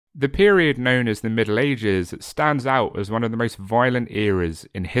The period known as the Middle Ages stands out as one of the most violent eras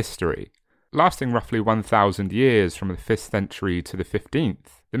in history. Lasting roughly 1,000 years from the 5th century to the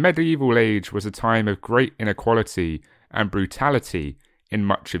 15th, the medieval age was a time of great inequality and brutality in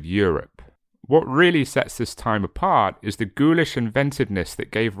much of Europe. What really sets this time apart is the ghoulish inventiveness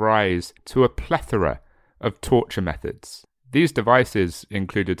that gave rise to a plethora of torture methods. These devices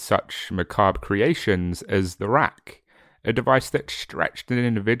included such macabre creations as the rack, a device that stretched an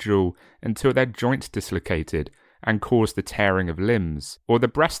individual until their joints dislocated and caused the tearing of limbs, or the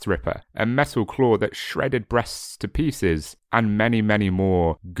breast ripper, a metal claw that shredded breasts to pieces, and many, many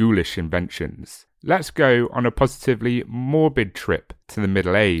more ghoulish inventions. Let's go on a positively morbid trip to the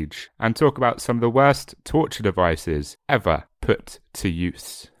Middle Age and talk about some of the worst torture devices ever put to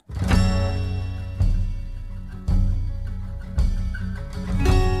use.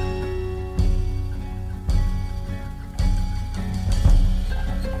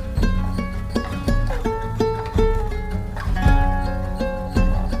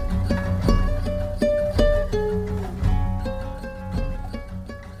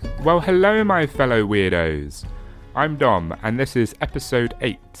 Well, hello my fellow weirdos. I'm Dom, and this is episode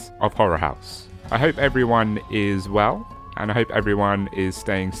 8 of Horror House. I hope everyone is well, and I hope everyone is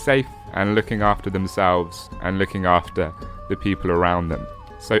staying safe and looking after themselves and looking after the people around them.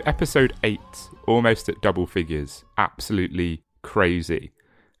 So episode 8, almost at double figures, absolutely crazy.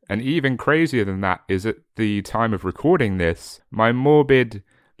 And even crazier than that is at the time of recording this, my morbid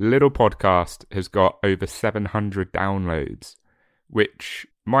little podcast has got over 700 downloads, which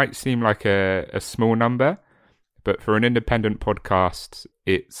might seem like a small number, but for an independent podcast,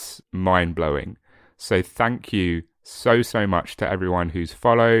 it's mind-blowing. So thank you so much to everyone who's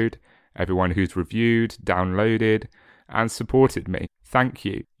followed, everyone who's reviewed, downloaded, and supported me. Thank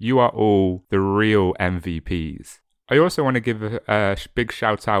you. You are all the real MVPs. I also want to give a big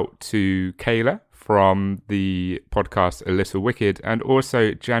shout out to Kayla from the podcast A Little Wicked, and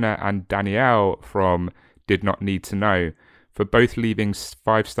also Jenna and Danielle from Did Not Need to Know, for both leaving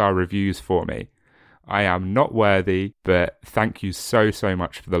 5-star reviews for me. I am not worthy, but thank you so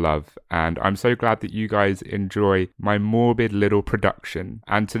much for the love, and I'm so glad that you guys enjoy my morbid little production.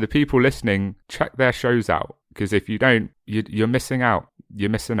 And to the people listening, check their shows out, because if you don't, you're missing out. You're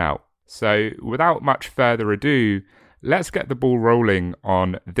missing out. So without much further ado, let's get the ball rolling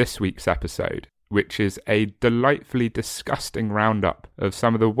on this week's episode, which is a delightfully disgusting roundup of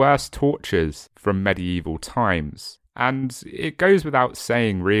some of the worst tortures from medieval times. And it goes without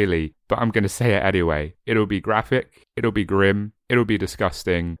saying, really, but I'm going to say it anyway. It'll be graphic, it'll be grim, it'll be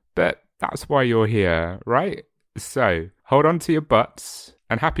disgusting, but that's why you're here, right? So, hold on to your butts,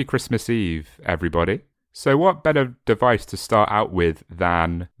 and happy Christmas Eve, everybody. So what better device to start out with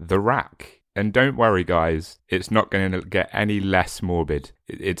than the rack? And don't worry, guys, it's not going to get any less morbid.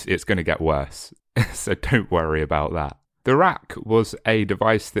 It's going to get worse, so don't worry about that. The rack was a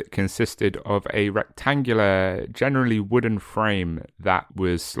device that consisted of a rectangular, generally wooden frame that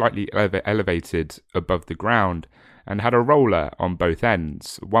was slightly elevated above the ground and had a roller on both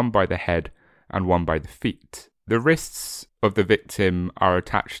ends, one by the head and one by the feet. The wrists of the victim are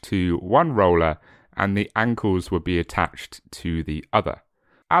attached to one roller and the ankles would be attached to the other.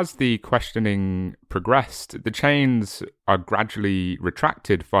 As the questioning progressed, the chains are gradually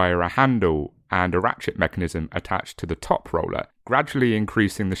retracted via a handle and a ratchet mechanism attached to the top roller, gradually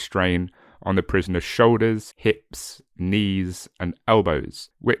increasing the strain on the prisoner's shoulders, hips, knees, and elbows,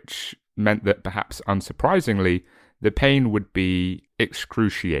 which meant that perhaps unsurprisingly, the pain would be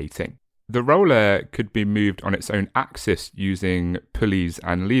excruciating. The roller could be moved on its own axis using pulleys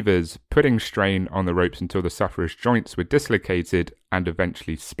and levers, putting strain on the ropes until the sufferer's joints were dislocated and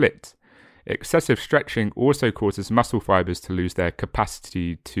eventually split. Excessive stretching also causes muscle fibers to lose their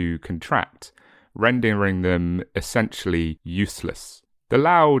capacity to contract, rendering them essentially useless. The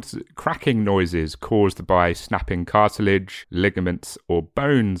loud cracking noises caused by snapping cartilage, ligaments, or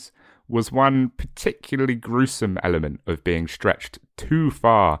bones was one particularly gruesome element of being stretched too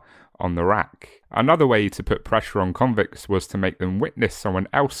far on the rack. Another way to put pressure on convicts was to make them witness someone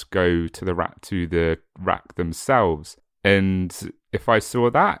else go to the rack themselves. And if I saw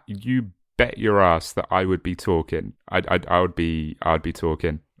that, you bet your ass that I would be talking. I'd be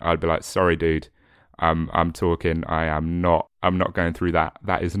talking. I'd be like, sorry, dude. I'm talking. I'm not going through that.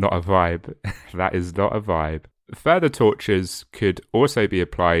 That is not a vibe. That is not a vibe. Further tortures could also be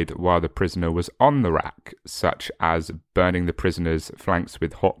applied while the prisoner was on the rack, such as burning the prisoner's flanks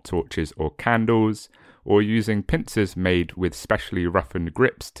with hot torches or candles, or using pincers made with specially roughened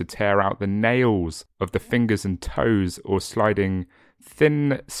grips to tear out the nails of the fingers and toes, or sliding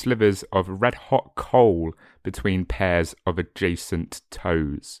thin slivers of red-hot coal between pairs of adjacent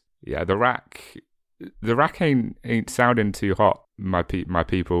toes. Yeah, the rack ain't sounding too hot, my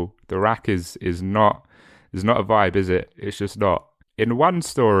people. The rack is not a vibe, is it? It's just not. In one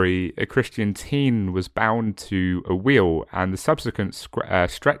story, a Christian teen was bound to a wheel and the subsequent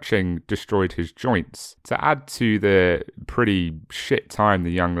stretching destroyed his joints. To add to the pretty shit time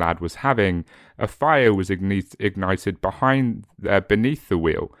the young lad was having, a fire was ignited beneath the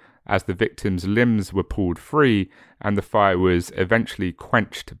wheel as the victim's limbs were pulled free, and the fire was eventually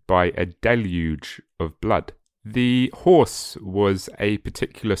quenched by a deluge of blood. The horse was a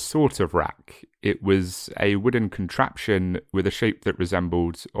particular sort of rack. It was a wooden contraption with a shape that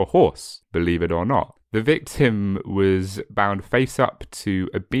resembled a horse, believe it or not. The victim was bound face up to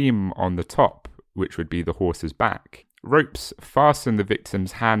a beam on the top, which would be the horse's back. Ropes fastened the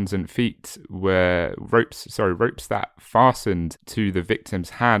victim's hands and feet ropes that fastened to the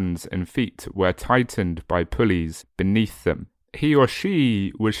victim's hands and feet were tightened by pulleys beneath them. He or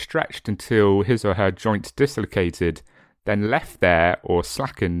she was stretched until his or her joints dislocated, then left there or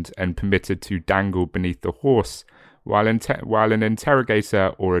slackened and permitted to dangle beneath the horse, while an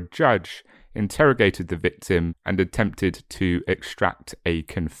interrogator or a judge interrogated the victim and attempted to extract a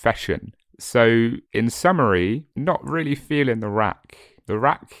confession. So, in summary, not really feeling the rack. The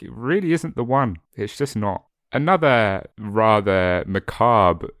rack really isn't the one. It's just not. Another rather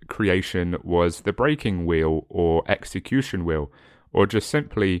macabre creation was the breaking wheel or execution wheel, or just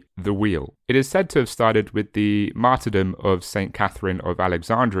simply the wheel. It is said to have started with the martyrdom of St. Catherine of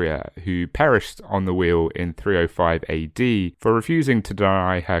Alexandria, who perished on the wheel in 305 AD for refusing to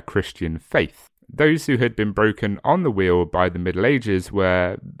deny her Christian faith. Those who had been broken on the wheel by the Middle Ages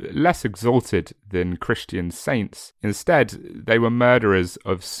were less exalted than Christian saints. Instead, they were murderers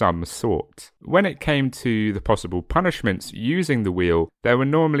of some sort. When it came to the possible punishments using the wheel, there were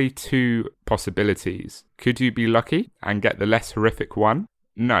normally two possibilities. Could you be lucky and get the less horrific one?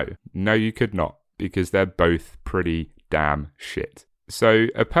 No, you could not, because they're both pretty damn shit. So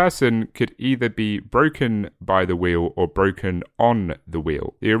a person could either be broken by the wheel or broken on the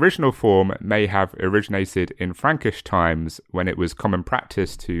wheel. The original form may have originated in Frankish times when it was common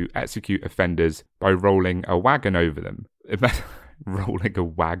practice to execute offenders by rolling a wagon over them. Rolling a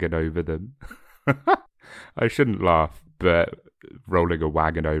wagon over them. I shouldn't laugh, but rolling a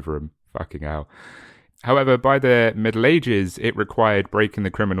wagon over them. Fucking hell. However, by the Middle Ages, it required breaking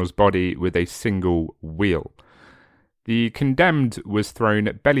the criminal's body with a single wheel. The condemned was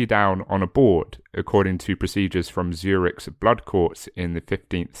thrown belly down on a board, according to procedures from Zurich's blood courts in the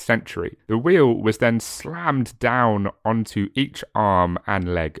 15th century. The wheel was then slammed down onto each arm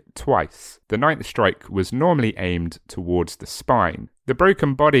and leg twice. The ninth strike was normally aimed towards the spine. The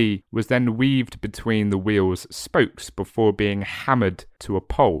broken body was then weaved between the wheel's spokes before being hammered to a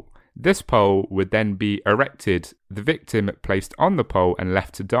pole. This pole would then be erected, the victim placed on the pole and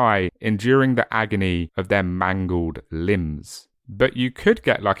left to die, enduring the agony of their mangled limbs. But you could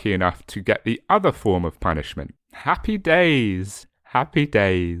get lucky enough to get the other form of punishment. Happy days! Happy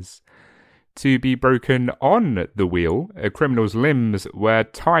days! To be broken on the wheel, a criminal's limbs were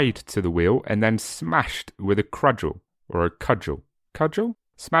tied to the wheel and then smashed with a cudgel, or a cudgel. Cudgel?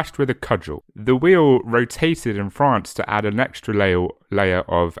 Smashed with a cudgel. The wheel rotated in France to add an extra layer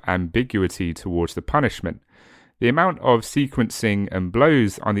of ambiguity towards the punishment. The amount of sequencing and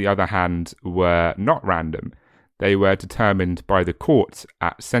blows, on the other hand, were not random. They were determined by the court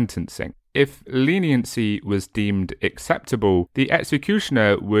at sentencing. If leniency was deemed acceptable, the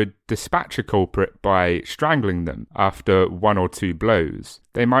executioner would dispatch a culprit by strangling them after one or two blows.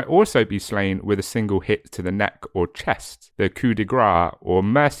 They might also be slain with a single hit to the neck or chest. The coup de grace, or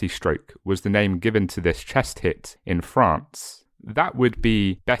mercy stroke, was the name given to this chest hit in France. That would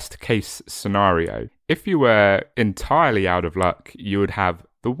be best case scenario. If you were entirely out of luck, you would have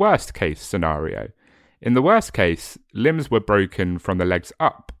the worst case scenario. In the worst case, limbs were broken from the legs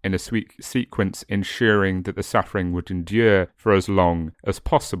up in a sequence ensuring that the suffering would endure for as long as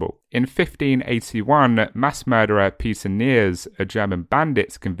possible. In 1581, mass murderer Peter Neers, a German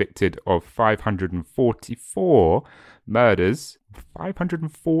bandit convicted of 544 murders,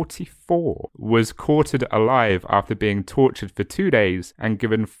 544, was quartered alive after being tortured for 2 days and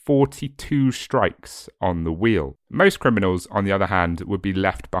given 42 strikes on the wheel. Most criminals, on the other hand, would be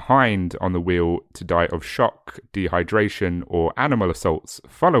left behind on the wheel to die of shock, dehydration, or animal assaults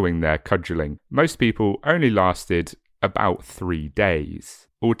following their cudgeling. Most people only lasted about 3 days.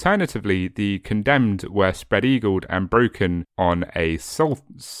 Alternatively, the condemned were spread-eagled and broken on a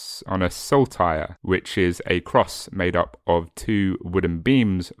saltire, which is a cross made up of two wooden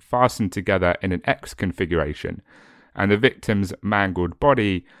beams fastened together in an X configuration. and the victim's mangled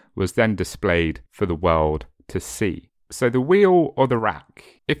body was then displayed for the world to see. So the wheel or the rack?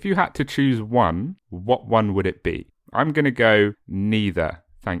 If you had to choose one, what one would it be? I'm going to go neither.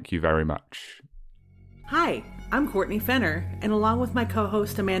 Thank you very much. Hi, I'm Courtney Fenner, and along with my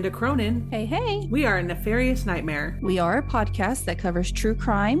co-host Amanda Cronin, hey, we are Nefarious Nightmare. We are a podcast that covers true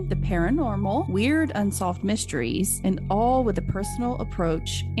crime, the paranormal, weird unsolved mysteries, and all with a personal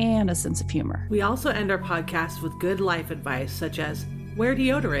approach and a sense of humor. We also end our podcast with good life advice such as wear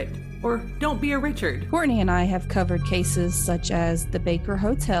deodorant or don't be a Richard. Courtney and I have covered cases such as the Baker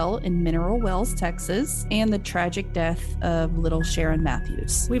Hotel in Mineral Wells, Texas, and the tragic death of little Sharon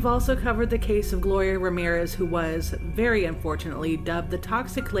Matthews. We've also covered the case of Gloria Ramirez, who was, very unfortunately, dubbed the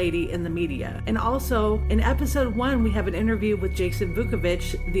toxic lady in the media. And also, in episode 1, we have an interview with Jason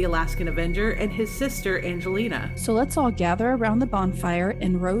Vukovich, the Alaskan Avenger, and his sister, Angelina. So let's all gather around the bonfire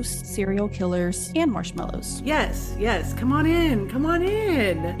and roast serial killers and marshmallows. Yes, come on in.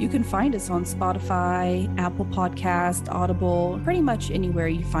 You can find us on Spotify, Apple Podcast, Audible, pretty much anywhere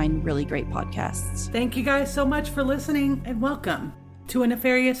you find really great podcasts. Thank you guys so much for listening, and welcome to A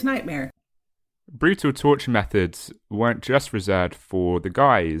Nefarious Nightmare. Brutal torture methods weren't just reserved for the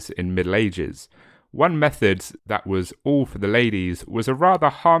guys in Middle Ages. One method that was all for the ladies was a rather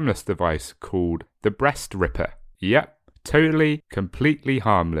harmless device called the breast ripper. Yep. Totally, completely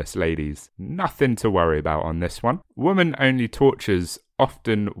harmless, ladies. Nothing to worry about on this one. Woman-only tortures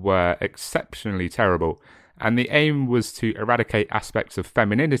often were exceptionally terrible, and the aim was to eradicate aspects of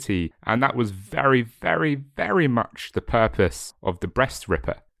femininity, and that was very, very, very much the purpose of the breast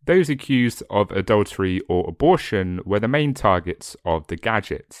ripper. Those accused of adultery or abortion were the main targets of the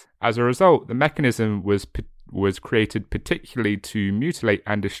gadget. As a result, the mechanism was created particularly to mutilate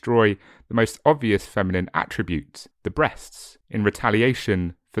and destroy the most obvious feminine attribute, the breasts, in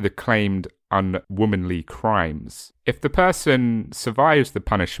retaliation for the claimed unwomanly crimes. If the person survives the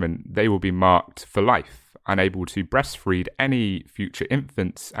punishment, they will be marked for life, unable to breastfeed any future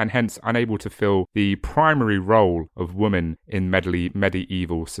infants, and hence unable to fill the primary role of woman in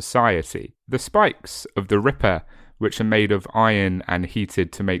medieval society. The spikes of the ripper, which are made of iron and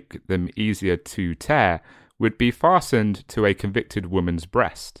heated to make them easier to tear, would be fastened to a convicted woman's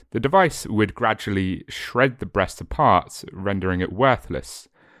breast. The device would gradually shred the breast apart, rendering it worthless.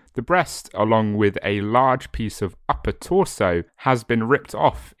 The breast, along with a large piece of upper torso, has been ripped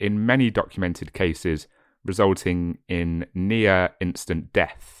off in many documented cases, resulting in near-instant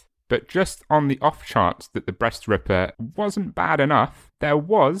death. But just on the off chance that the breast ripper wasn't bad enough, there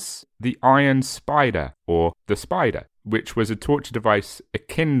was the iron spider, or the spider, which was a torture device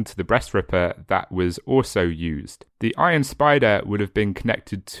akin to the breast ripper that was also used. The iron spider would have been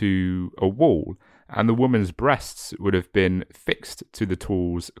connected to a wall, and the woman's breasts would have been fixed to the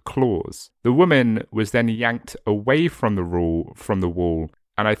tool's claws. The woman was then yanked away from the wall,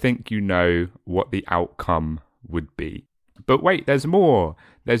 and I think you know what the outcome would be. But wait, there's more.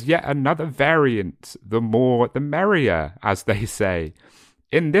 There's yet another variant. The more, the merrier, as they say.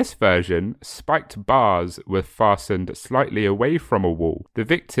 In this version, spiked bars were fastened slightly away from a wall. The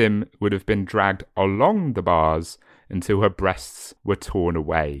victim would have been dragged along the bars until her breasts were torn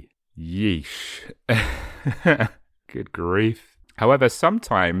away. Yeesh. Good grief. However,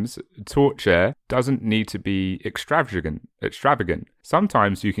 sometimes torture doesn't need to be extravagant.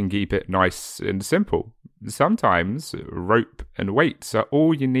 Sometimes you can keep it nice and simple. Sometimes rope and weights are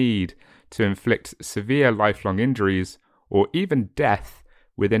all you need to inflict severe lifelong injuries or even death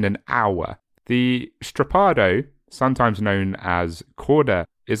within an hour. The strappado, sometimes known as corda,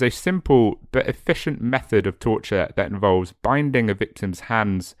 is a simple but efficient method of torture that involves binding a victim's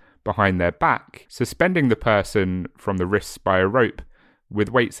hands behind their back, suspending the person from the wrists by a rope, with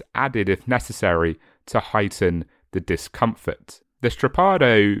weights added if necessary to heighten the discomfort. The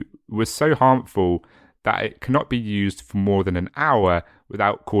strappado was so harmful that it cannot be used for more than an hour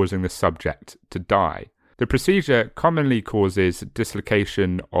without causing the subject to die. The procedure commonly causes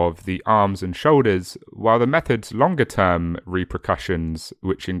dislocation of the arms and shoulders, while the method's longer-term repercussions,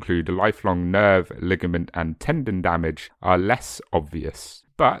 which include lifelong nerve, ligament, and tendon damage, are less obvious.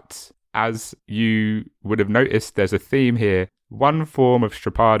 But, as you would have noticed, there's a theme here. One form of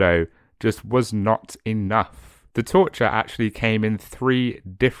strappado just was not enough. The torture actually came in 3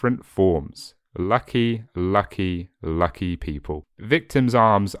 different forms. Lucky, lucky, lucky people. Victims'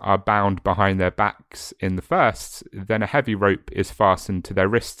 arms are bound behind their backs in the first, then a heavy rope is fastened to their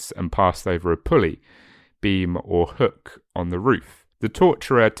wrists and passed over a pulley, beam, or hook on the roof. The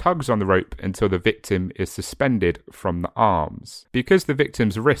torturer tugs on the rope until the victim is suspended from the arms. Because the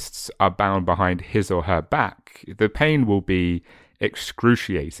victim's wrists are bound behind his or her back, the pain will be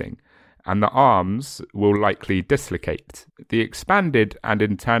excruciating, and the arms will likely dislocate. The expanded and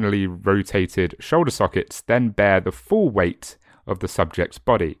internally rotated shoulder sockets then bear the full weight of the subject's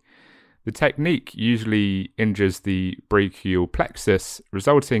body. The technique usually injures the brachial plexus,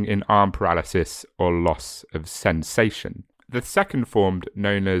 resulting in arm paralysis or loss of sensation. The second form,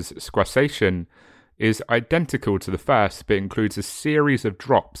 known as squassation, is identical to the first, but includes a series of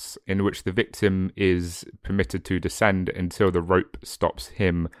drops in which the victim is permitted to descend until the rope stops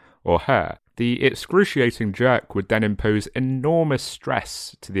him or her. The excruciating jerk would then impose enormous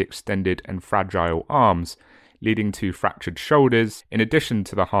stress to the extended and fragile arms, leading to fractured shoulders, in addition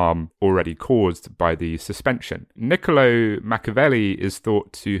to the harm already caused by the suspension. Niccolo Machiavelli is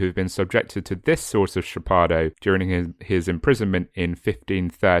thought to have been subjected to this sort of sciapardo during his imprisonment in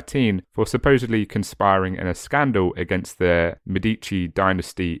 1513 for supposedly conspiring in a scandal against the Medici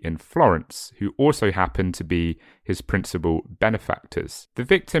dynasty in Florence, who also happened to be his principal benefactors. The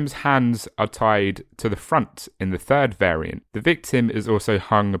victim's hands are tied to the front in the third variant. The victim is also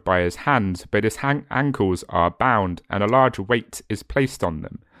hung by his hands, but his ankles are bound and a large weight is placed on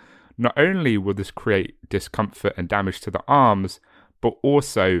them. Not only will this create discomfort and damage to the arms, but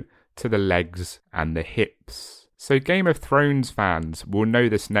also to the legs and the hips. So Game of Thrones fans will know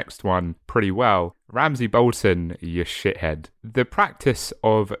this next one pretty well. Ramsay Bolton, you shithead. The practice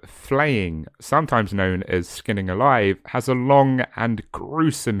of flaying, sometimes known as skinning alive, has a long and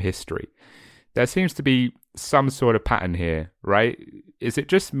gruesome history. There seems to be some sort of pattern here, right? Is it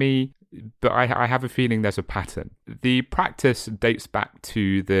just me? But I have a feeling there's a pattern. The practice dates back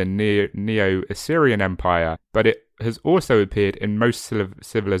to the Neo-Assyrian Empire, but it has also appeared in most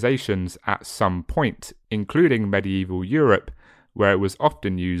civilizations at some point, including medieval Europe, where it was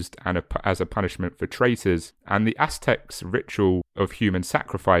often used as a punishment for traitors, and the Aztecs' ritual of human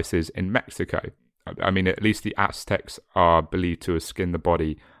sacrifices in Mexico. I mean, at least the Aztecs are believed to have skinned the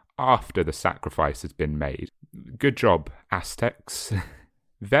body after the sacrifice has been made. Good job, Aztecs.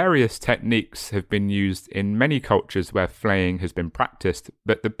 Various techniques have been used in many cultures where flaying has been practiced,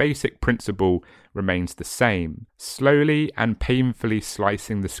 but the basic principle remains the same: slowly and painfully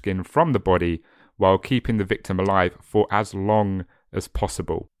slicing the skin from the body while keeping the victim alive for as long as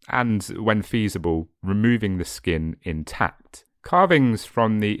possible, and, when feasible, removing the skin intact. Carvings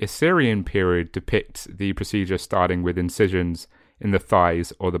from the Assyrian period depict the procedure starting with incisions in the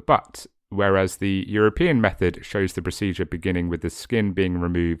thighs or the butt, whereas the European method shows the procedure beginning with the skin being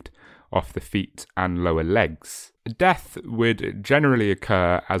removed off the feet and lower legs. Death would generally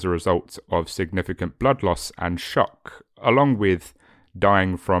occur as a result of significant blood loss and shock, along with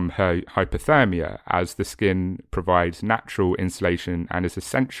dying from hypothermia, as the skin provides natural insulation and is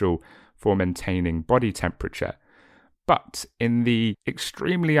essential for maintaining body temperature. But in the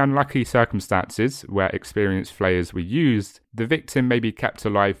extremely unlucky circumstances where experienced flayers were used, the victim may be kept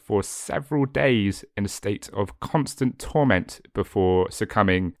alive for several days in a state of constant torment before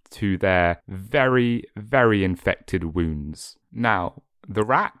succumbing to their very, very infected wounds. Now, the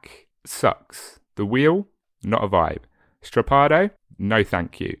rack sucks. The wheel, not a vibe. Strappado, no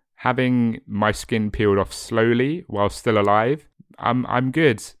thank you. Having my skin peeled off slowly while still alive, I'm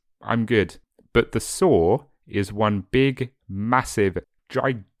good. But the saw is one big, massive,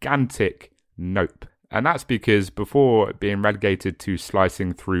 gigantic nope. And that's because before being relegated to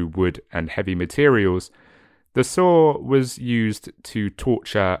slicing through wood and heavy materials, the saw was used to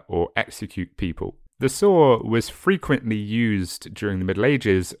torture or execute people. The saw was frequently used during the Middle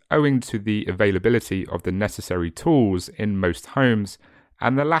Ages owing to the availability of the necessary tools in most homes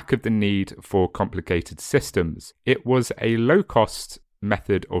and the lack of the need for complicated systems. It was a low-cost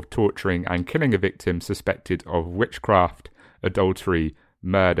method of torturing and killing a victim suspected of witchcraft, adultery,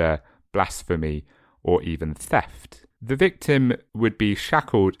 murder, blasphemy, or even theft. The victim would be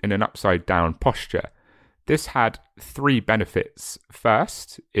shackled in an upside-down posture. This had three benefits.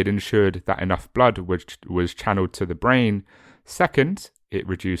 First, it ensured that enough blood was channeled to the brain. Second, it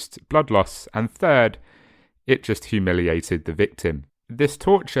reduced blood loss. And third, it just humiliated the victim. This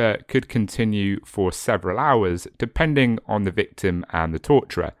torture could continue for several hours, depending on the victim and the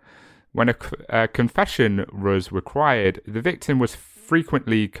torturer. When a confession was required, the victim was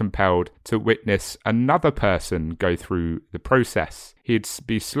frequently compelled to witness another person go through the process. He'd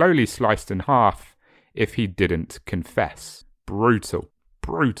be slowly sliced in half if he didn't confess. Brutal.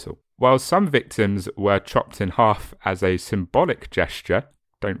 While some victims were chopped in half as a symbolic gesture,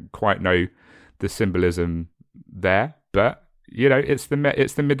 don't quite know the symbolism there, but you know, it's the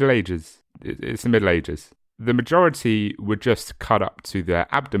Middle Ages. It's the Middle Ages. The majority would just cut up to their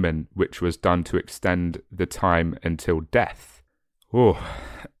abdomen, which was done to extend the time until death. Oh,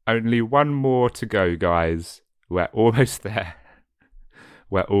 only one more to go, guys. We're almost there.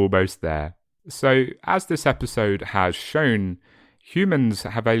 We're almost there. So, as this episode has shown, humans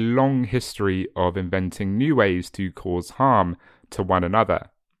have a long history of inventing new ways to cause harm to one another.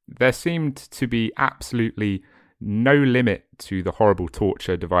 There seemed to be absolutely no limit to the horrible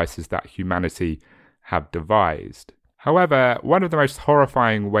torture devices that humanity have devised. However, one of the most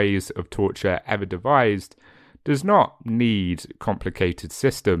horrifying ways of torture ever devised does not need complicated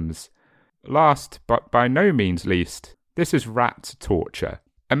systems. Last, but by no means least, this is rat torture.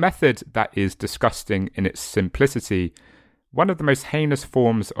 A method that is disgusting in its simplicity. One of the most heinous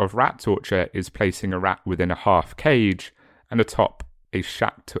forms of rat torture is placing a rat within a half cage and atop a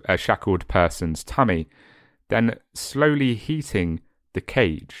shackled person's tummy, then slowly heating the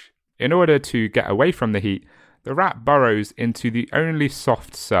cage. In order to get away from the heat, the rat burrows into the only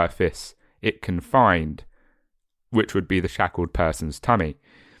soft surface it can find, which would be the shackled person's tummy.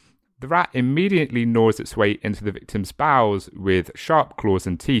 The rat immediately gnaws its way into the victim's bowels with sharp claws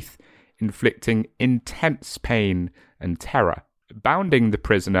and teeth, inflicting intense pain and terror. Bounding the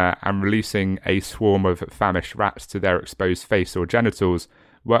prisoner and releasing a swarm of famished rats to their exposed face or genitals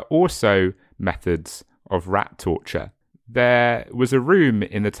were also methods of rat torture. There was a room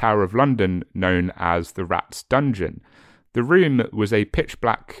in the Tower of London known as the Rat's Dungeon. The room was a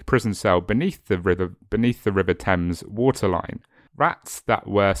pitch-black prison cell beneath the River Thames waterline. Rats that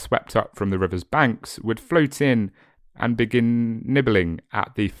were swept up from the river's banks would float in and begin nibbling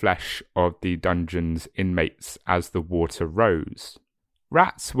at the flesh of the dungeon's inmates as the water rose.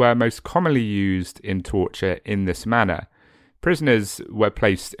 Rats were most commonly used in torture in this manner. Prisoners were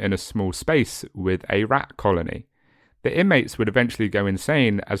placed in a small space with a rat colony. The inmates would eventually go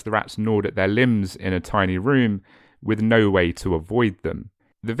insane as the rats gnawed at their limbs in a tiny room with no way to avoid them.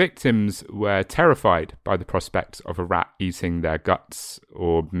 The victims were terrified by the prospect of a rat eating their guts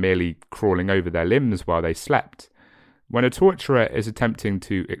or merely crawling over their limbs while they slept. When a torturer is attempting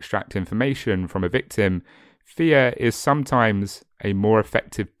to extract information from a victim, fear is sometimes a more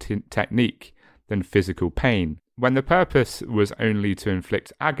effective technique than physical pain. When the purpose was only to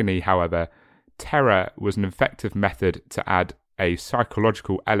inflict agony, however, terror was an effective method to add a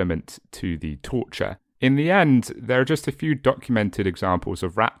psychological element to the torture. In the end, there are just a few documented examples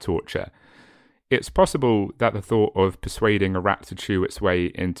of rat torture. It's possible that the thought of persuading a rat to chew its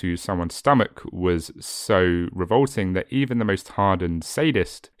way into someone's stomach was so revolting that even the most hardened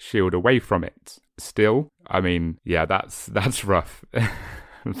sadist shied away from it. Still, I mean, yeah, that's rough.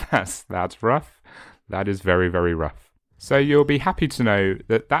 that's rough. That is very, very rough. So you'll be happy to know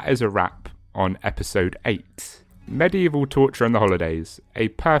that that is a wrap on episode 8. Medieval torture and the holidays. A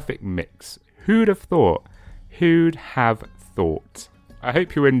perfect mix. Who'd have thought? Who'd have thought? I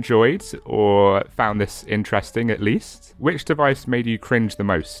hope you enjoyed or found this interesting at least. Which device made you cringe the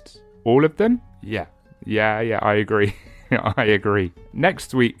most? All of them? Yeah, I agree. I agree.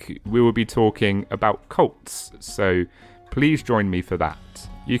 Next week, we will be talking about cults, so please join me for that.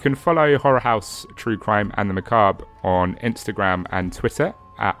 You can follow Horror House True Crime and the Macabre on Instagram and Twitter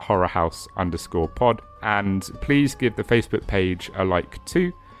at horrorhouse_pod, and please give the Facebook page a like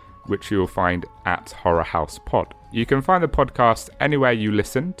too, which you will find at Horror House Pod. You can find the podcast anywhere you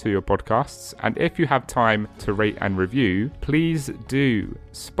listen to your podcasts, and if you have time to rate and review, please do.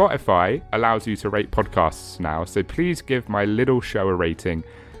 Spotify allows you to rate podcasts now, so please give my little show a rating,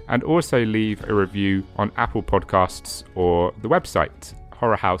 and also leave a review on Apple Podcasts or the website,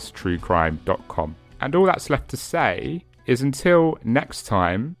 horrorhousetruecrime.com. And all that's left to say is until next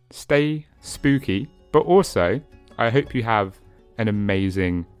time, stay spooky, but also I hope you have an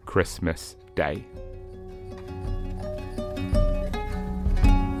amazing Christmas day.